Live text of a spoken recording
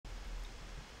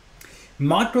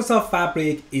Microsoft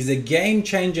Fabric is a game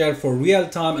changer for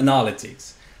real-time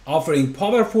analytics, offering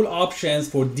powerful options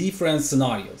for different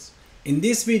scenarios. In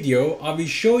this video, I will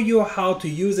show you how to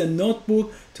use a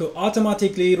notebook to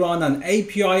automatically run an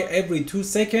API every 2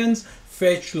 seconds,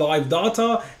 fetch live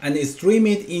data, and stream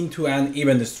it into an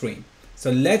event stream.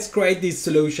 So let's create this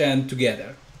solution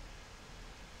together.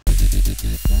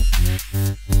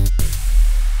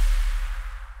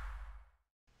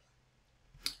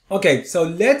 Okay, so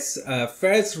let's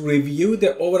first review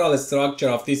the overall structure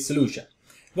of this solution.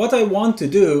 What I want to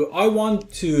do, I want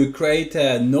to create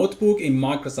a notebook in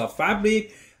Microsoft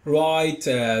Fabric, write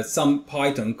some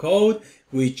Python code,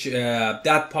 which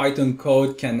that Python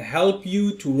code can help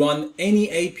you to run any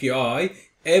API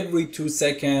every 2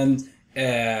 seconds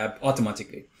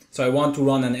automatically. So I want to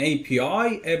run an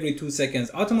API every 2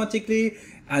 seconds automatically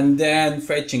and then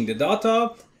fetching the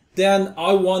data. Then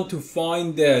I want to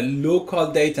find the local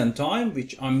date and time,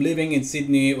 which I'm living in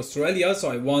Sydney, Australia.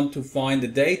 So I want to find the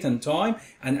date and time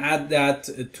and add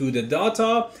that to the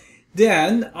data.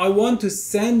 Then I want to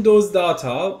send those data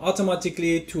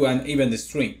automatically to an event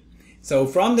stream. So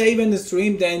from the event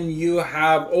stream, then you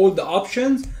have all the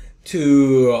options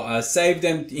to save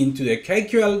them into the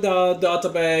KQL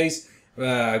database,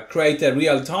 create a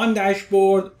real-time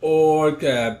dashboard, or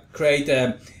create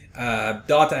a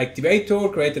data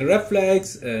activator, create a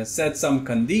reflex, set some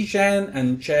condition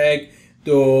and check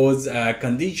those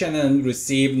condition and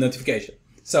receive notification.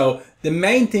 So the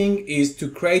main thing is to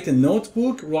create a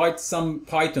notebook, write some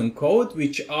Python code,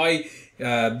 which I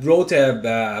wrote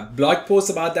a blog post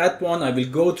about that one. I will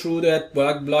go through that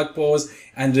blog post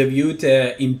and review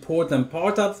the important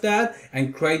part of that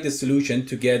and create the solution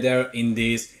together in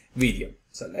this video.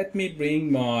 So let me bring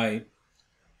my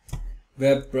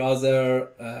web browser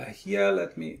here.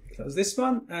 Let me close this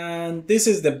one, and this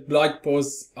is the blog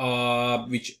post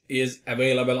which is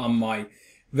available on my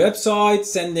website,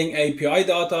 sending API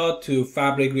data to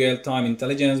Fabric real-time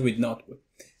intelligence with notebook.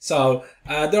 So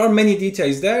there are many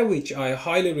details there which I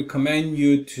highly recommend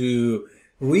you to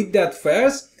read that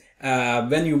first.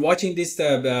 When you're watching this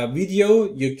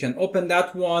video, you can open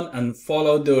that one and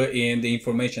follow the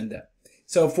information there.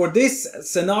 So for this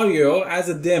scenario, as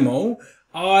a demo,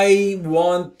 I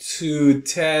want to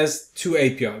test two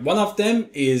API. One of them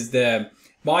is the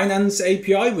Binance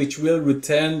API, which will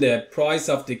return the price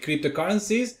of the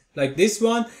cryptocurrencies like this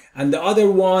one. And the other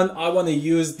one, I want to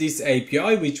use this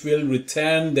API, which will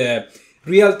return the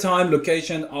real-time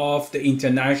location of the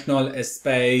International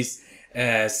Space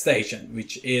Station,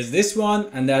 which is this one,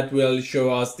 and that will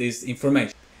show us this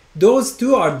information. Those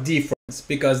two are different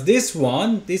because this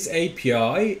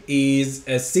API is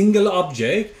a single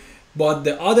object, but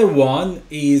the other one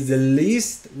is a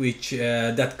list which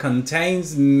that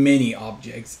contains many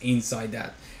objects inside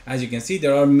that. As you can see,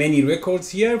 there are many records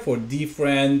here for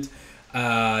different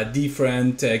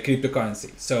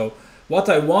cryptocurrencies. So what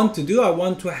I want to do, I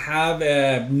want to have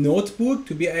a notebook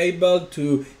to be able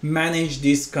to manage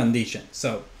this condition.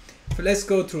 So let's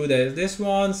go through this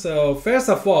one. So first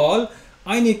of all,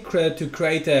 I need to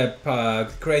create a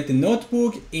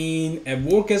notebook in a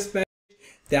workspace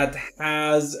that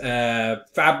has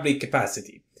Fabric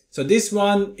capacity. So this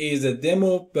one is a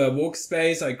demo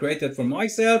workspace I created for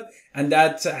myself, and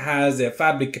that has a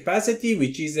Fabric capacity,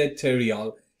 which is a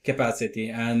trial capacity.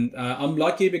 And I'm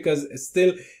lucky because it's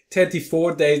still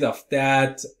 34 days of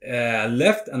that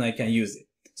left and I can use it.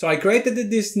 So I created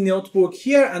this notebook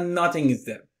here and nothing is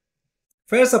there.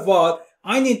 First of all,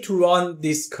 I need to run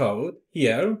this code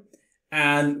here.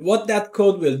 And what that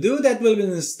code will do, that will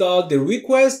install the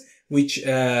request, which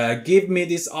give me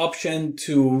this option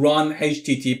to run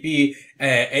HTTP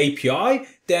API,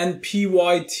 then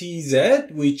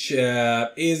PYTZ, which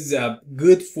is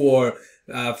good for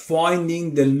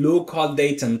finding the local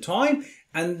date and time,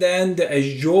 and then the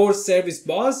Azure Service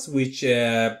Bus, which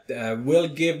will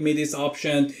give me this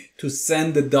option to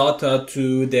send the data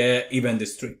to the event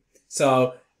stream.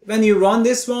 So when you run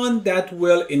this one, that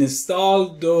will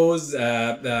install those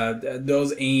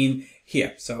in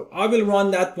here. So I will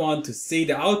run that one to see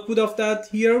the output of that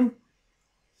here.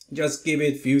 Just give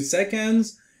it a few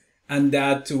seconds and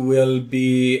that will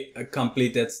be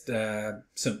completed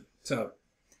soon. So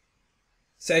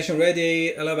session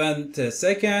ready, 11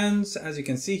 seconds, as you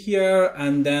can see here,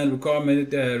 and then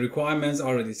requirements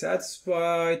already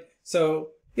satisfied.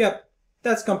 So yeah,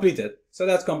 that's completed. So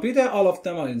that's completed, all of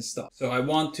them are installed. So I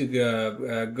want to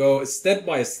go step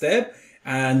by step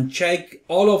and check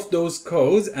all of those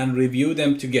codes and review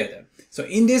them together. So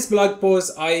in this blog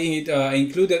post, I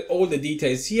included all the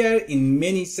details here in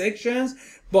many sections,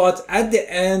 but at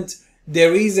the end,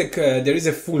 there is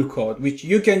a full code, which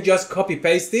you can just copy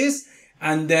paste this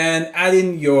and then add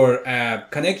in your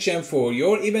connection for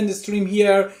your event stream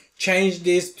here, change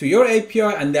this to your API,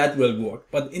 and that will work.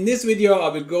 But in this video, I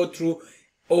will go through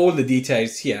all the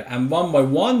details here, and one by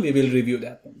one, we will review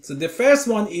that one. So the first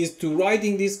one is to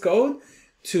writing this code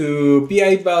to be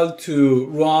able to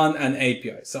run an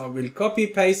API. So I will copy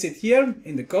paste it here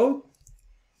in the code,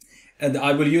 and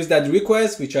I will use that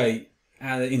request which I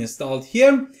installed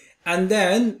here. And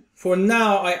then for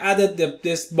now I added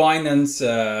this Binance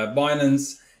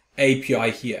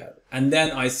API here, and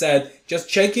then I said just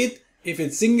check it if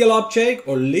it's single object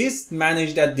or list,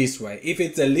 manage that this way. If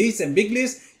it's a list, a big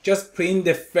list, just print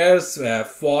the first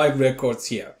 5 records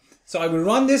here. So I will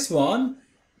run this one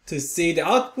to see the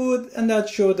output, and that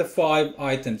show the 5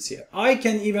 items here. I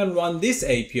can even run this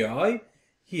API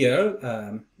here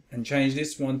and change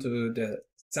this one to the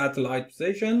satellite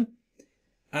position,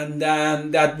 and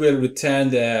then that will return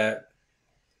the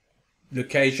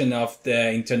location of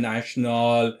the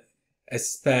international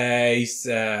space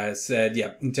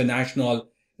international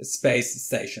space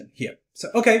station here. So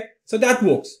okay, so that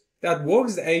works. The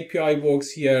API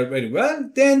works here very well.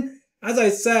 Then, as I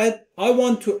said, I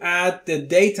want to add the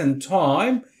date and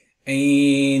time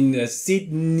in the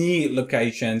Sydney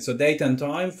location. So date and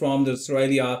time from the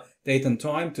Australia date and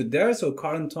time to there. So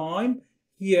current time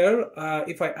here.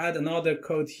 If I add another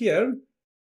code here,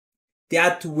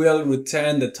 that will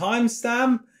return the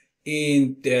timestamp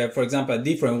in, for example,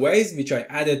 different ways, which I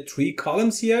added 3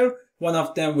 columns here. One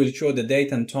of them will show the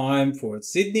date and time for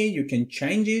Sydney. You can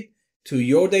change it to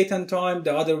your date and time.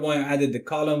 The other one I added the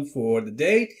column for the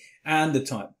date and the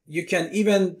time. You can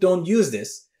even don't use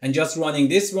this and just running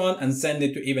this one and send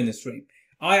it to EventStream.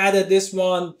 I added this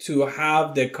one to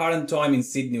have the current time in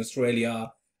Sydney,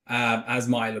 Australia as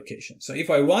my location. So if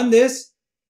I run this,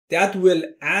 that will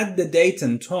add the date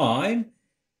and time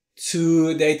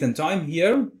to date and time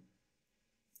here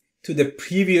to the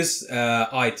previous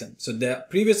item. So the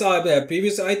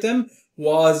previous item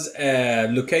was a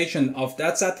location of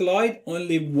that satellite,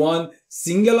 only one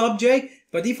single object.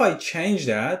 But if I change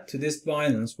that to this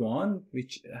Binance one,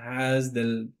 which has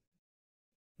the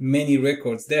many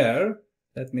records there,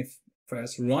 let me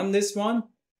first run this one,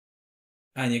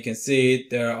 and you can see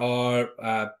there are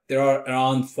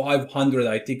around 500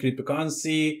 IT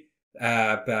cryptocurrency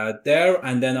there,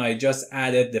 and then I just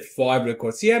added the 5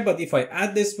 records here. But if I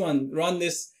add this one, run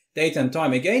this date and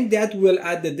time again, that will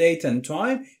add the date and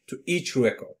time to each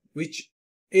record, which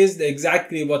is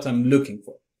exactly what I'm looking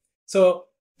for. So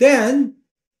then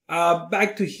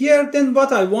back to here, then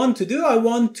what I want to do, I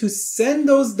want to send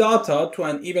those data to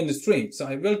an event stream. So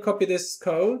I will copy this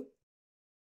code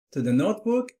to the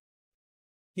notebook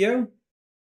here.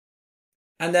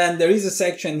 And then there is a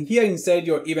section here, insert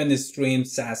your EventStream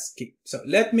SAS key. So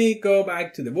let me go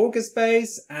back to the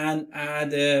workspace and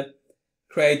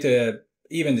create a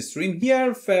EventStream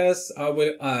here. First, I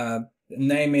will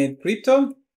name it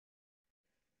crypto,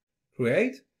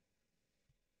 create.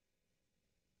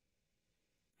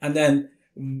 And then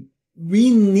we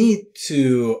need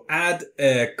to add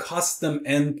a custom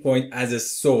endpoint as a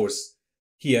source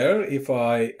here. If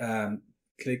I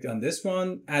click on this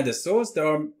one, add a source, there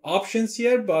are options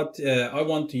here, but I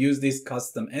want to use this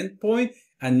custom endpoint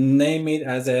and name it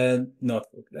as a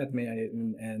notebook. Let me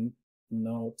add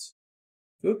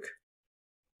notebook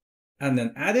and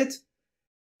then add it.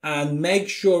 And make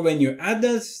sure when you add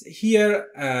this here,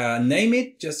 name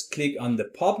it, just click on the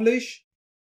publish.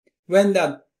 When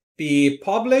that be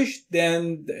published,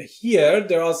 then here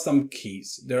there are some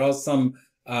keys. There are some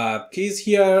keys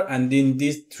here, and in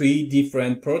these 3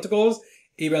 different protocols,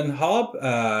 Event Hub,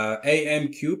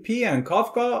 AMQP, and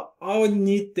Kafka. I will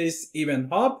need this Event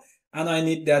Hub, and I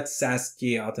need that SAS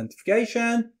key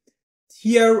authentication.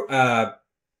 Here, let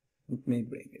me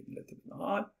bring it a little bit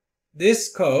up. This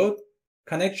code,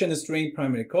 connection string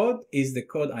primary code, is the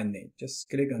code I need. Just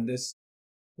click on this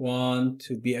one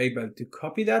to be able to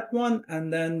copy that one,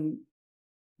 and then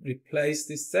replace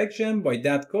this section by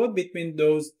that code between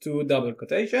those 2 double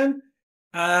quotation,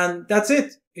 and that's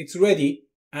it. It's ready.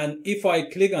 And if I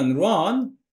click on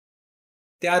run,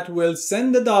 that will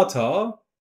send the data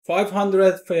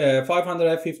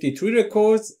 553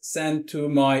 records sent to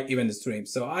my event stream.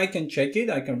 So I can check it.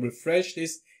 I can refresh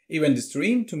this event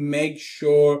stream to make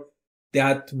sure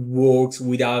that works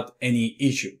without any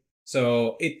issue.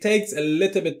 So it takes a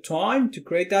little bit time to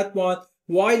create that one.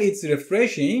 While it's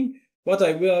refreshing, what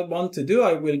I will want to do,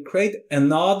 I will create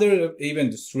another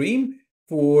event stream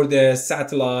for the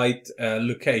satellite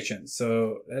location.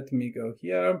 So let me go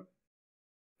here,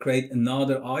 create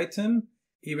another item,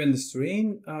 event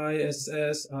stream,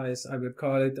 ISS, I will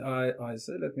call it ISS.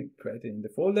 Let me create it in the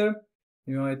folder,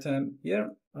 new item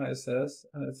here, ISS,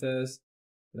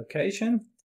 location,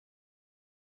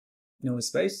 no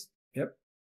space. Yep.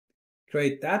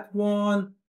 Create that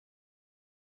one.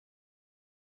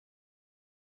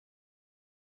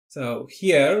 So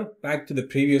here, back to the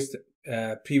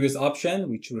previous option,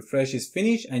 which refresh is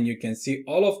finished, and you can see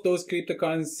all of those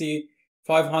cryptocurrency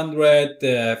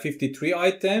 553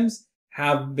 items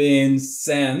have been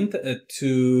sent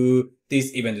to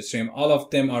this event stream. All of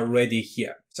them are ready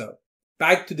here. So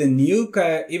back to the new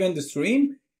event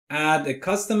stream, add a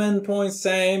custom endpoint,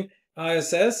 same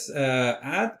ISS,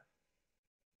 add.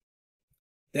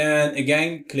 Then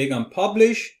again, click on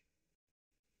publish.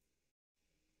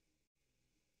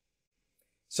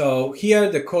 So here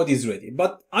the code is ready,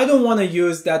 but I don't want to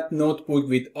use that notebook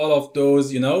with all of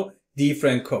those,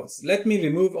 different codes. Let me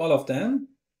remove all of them.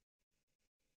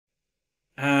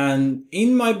 And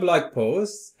in my blog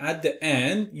post, at the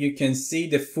end, you can see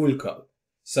the full code.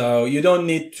 So you don't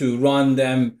need to run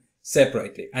them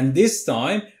separately. And this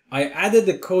time I added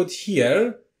the code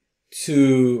here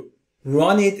to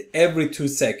run it every 2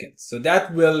 seconds. So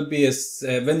that will be,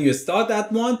 when you start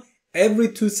that one,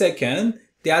 every 2 seconds,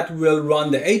 that will run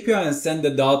the API and send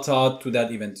the data to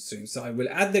that event stream. So I will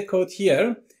add the code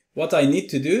here. What I need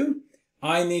to do,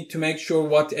 I need to make sure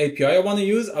what API I want to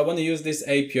use. I want to use this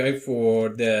API for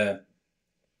the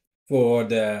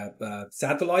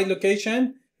satellite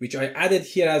location, which I added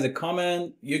here as a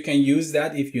comment. You can use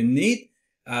that if you need.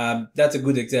 That's a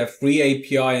good example, free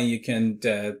API, and you can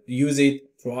use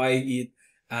it, try it,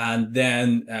 and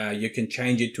then you can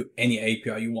change it to any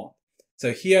API you want.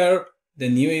 So here, the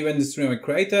new event stream I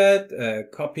created,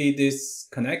 copy this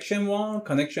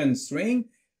connection string,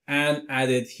 and add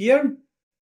it here.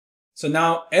 So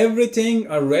now everything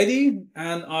are ready,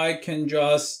 and I can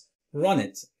just run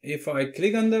it. If I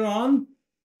click on the run,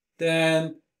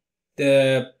 then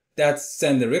that's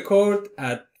send the record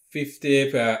at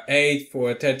 58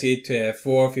 for 30 to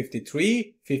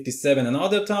 453, 57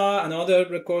 another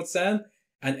record send,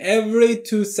 and every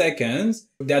 2 seconds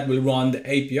that will run the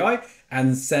API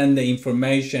and send the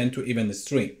information to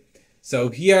EventStream. So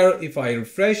here, if I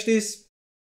refresh this,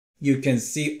 you can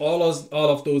see all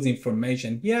of those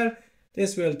information here.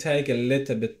 This will take a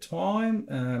little bit time.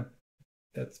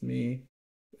 Let me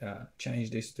change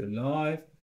this to live,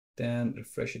 then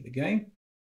refresh it again.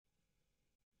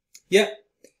 Yeah,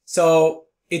 so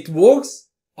it works.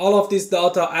 All of this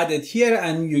data added here,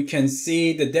 and you can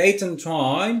see the date and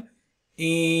time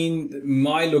in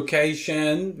my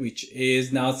location, which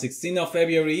is now 16th of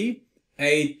February,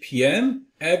 8 p.m.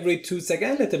 every 2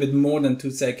 seconds, a little bit more than 2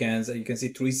 seconds. You can see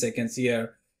 3 seconds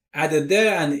here added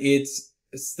there, and it's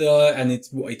still, and it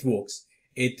works.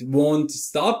 It won't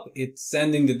stop. It's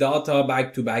sending the data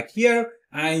back to back here,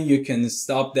 and you can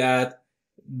stop that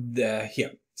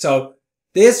here. So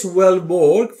this will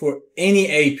work for any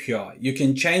API. You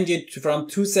can change it from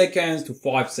 2 seconds to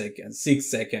 5 seconds, 6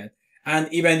 seconds. And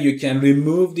even you can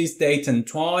remove this date and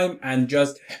time and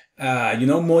just,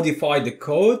 modify the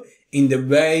code in the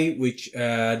way which,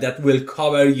 that will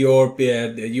cover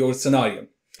your scenario.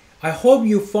 I hope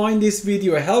you find this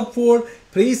video helpful.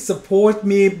 Please support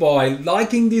me by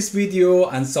liking this video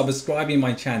and subscribing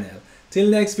my channel. Till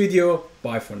next video,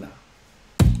 bye for now.